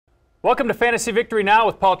Welcome to Fantasy Victory Now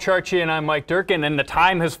with Paul Charchian. I'm Mike Durkin, and the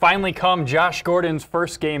time has finally come. Josh Gordon's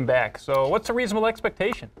first game back. So what's a reasonable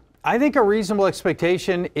expectation? I think a reasonable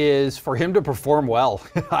expectation is for him to perform well.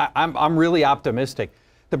 I'm really optimistic.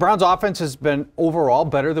 The Browns' offense has been overall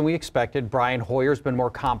better than we expected. Brian Hoyer's been more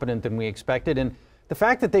competent than we expected. And the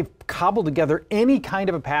fact that they've cobbled together any kind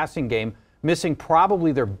of a passing game, missing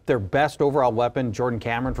probably their best overall weapon, Jordan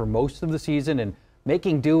Cameron, for most of the season, and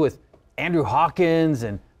making do with Andrew Hawkins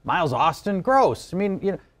and Miles Austin, gross. I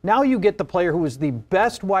mean, now you get the player who was the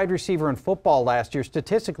best wide receiver in football last year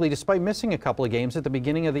statistically, despite missing a couple of games at the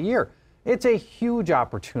beginning of the year. It's a huge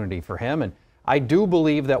opportunity for him, and I do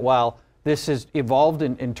believe that while this has evolved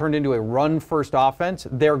and turned into a run-first offense,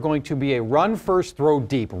 they're going to be a run-first,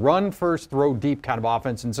 throw-deep kind of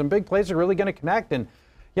offense, and some big plays are really going to connect. And,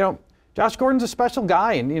 Josh Gordon's a special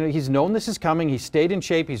guy, and, he's known this is coming. He stayed in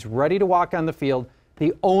shape. He's ready to walk on the field.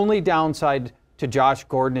 The only downside to Josh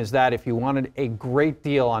Gordon is that if you wanted a great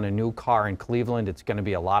deal on a new car in Cleveland, it's going to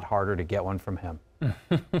be a lot harder to get one from him.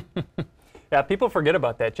 Yeah, people forget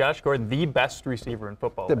about that. Josh Gordon, the best receiver in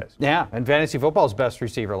football last year. Yeah, and fantasy football's best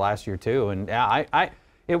receiver last year too. And yeah,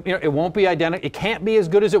 it won't be identical. It can't be as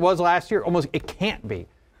good as it was last year. Almost, it can't be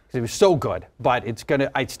because it was so good. But it's gonna.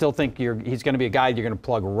 I still think he's going to be a guy you're going to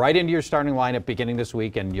plug right into your starting lineup beginning this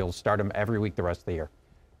week, and you'll start him every week the rest of the year.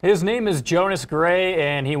 His name is Jonas Gray,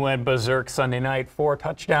 and he went berserk Sunday night. 4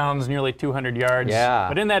 touchdowns, nearly 200 yards. Yeah.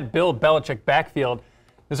 But in that Bill Belichick backfield,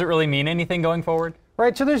 does it really mean anything going forward?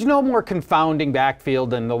 Right, so there's no more confounding backfield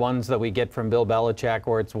than the ones that we get from Bill Belichick,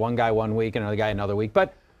 where it's one guy one week and another guy another week.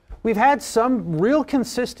 But we've had some real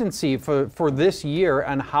consistency for this year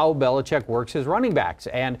on how Belichick works his running backs.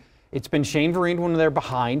 And it's been Shane Vereen when they're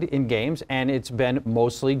behind in games, and it's been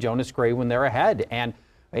mostly Jonas Gray when they're ahead,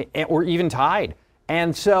 or even tied.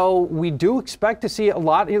 And so we do expect to see a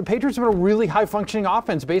lot. The Patriots have been a really high-functioning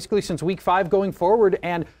offense basically since week 5 going forward,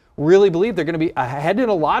 and really believe they're going to be ahead in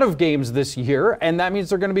a lot of games this year, and that means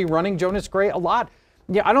they're going to be running Jonas Gray a lot.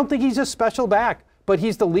 Yeah, I don't think he's a special back, but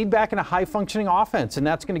he's the lead back in a high-functioning offense, and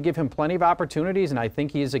that's going to give him plenty of opportunities, and I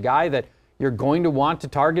think he is a guy that you're going to want to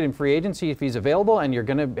target in free agency if he's available, and you're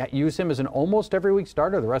going to use him as an almost every week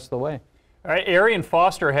starter the rest of the way. All right, Arian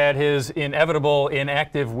Foster had his inevitable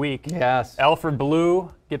inactive week. Yes. Alfred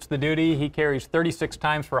Blue gets the duty. He carries 36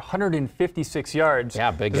 times for 156 yards. Yeah,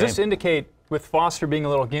 big game. Does this indicate, with Foster being a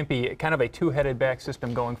little gimpy, kind of a 2-headed back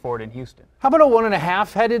system going forward in Houston? How about a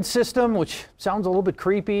 1.5-headed system, which sounds a little bit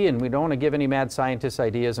creepy, and we don't want to give any mad scientist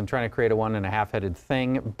ideas and trying to create a 1.5-headed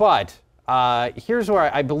thing. But here's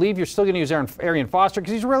where I believe you're still going to use Arian Foster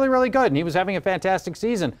because he's really, really good, and he was having a fantastic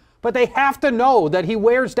season. But they have to know that he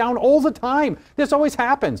wears down all the time. This always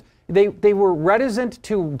happens. They were reticent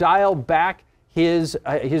to dial back his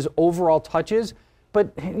overall touches.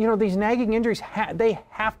 But, these nagging injuries, they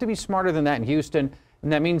have to be smarter than that in Houston.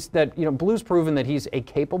 And that means that, Blue's proven that he's a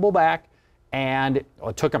capable back. And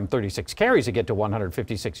it took him 36 carries to get to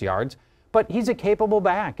 156 yards. But he's a capable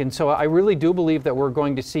back. And so I really do believe that we're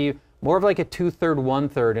going to see more of like a 2/3,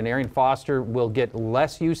 1/3. And Arian Foster will get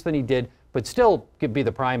less use than he did, but still could be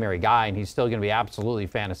the primary guy. And he's still going to be absolutely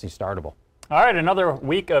fantasy startable. All right, another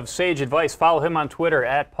week of sage advice. Follow him on Twitter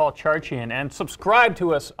 @PaulCharchian and subscribe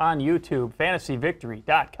to us on YouTube,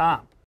 fantasyvictory.com.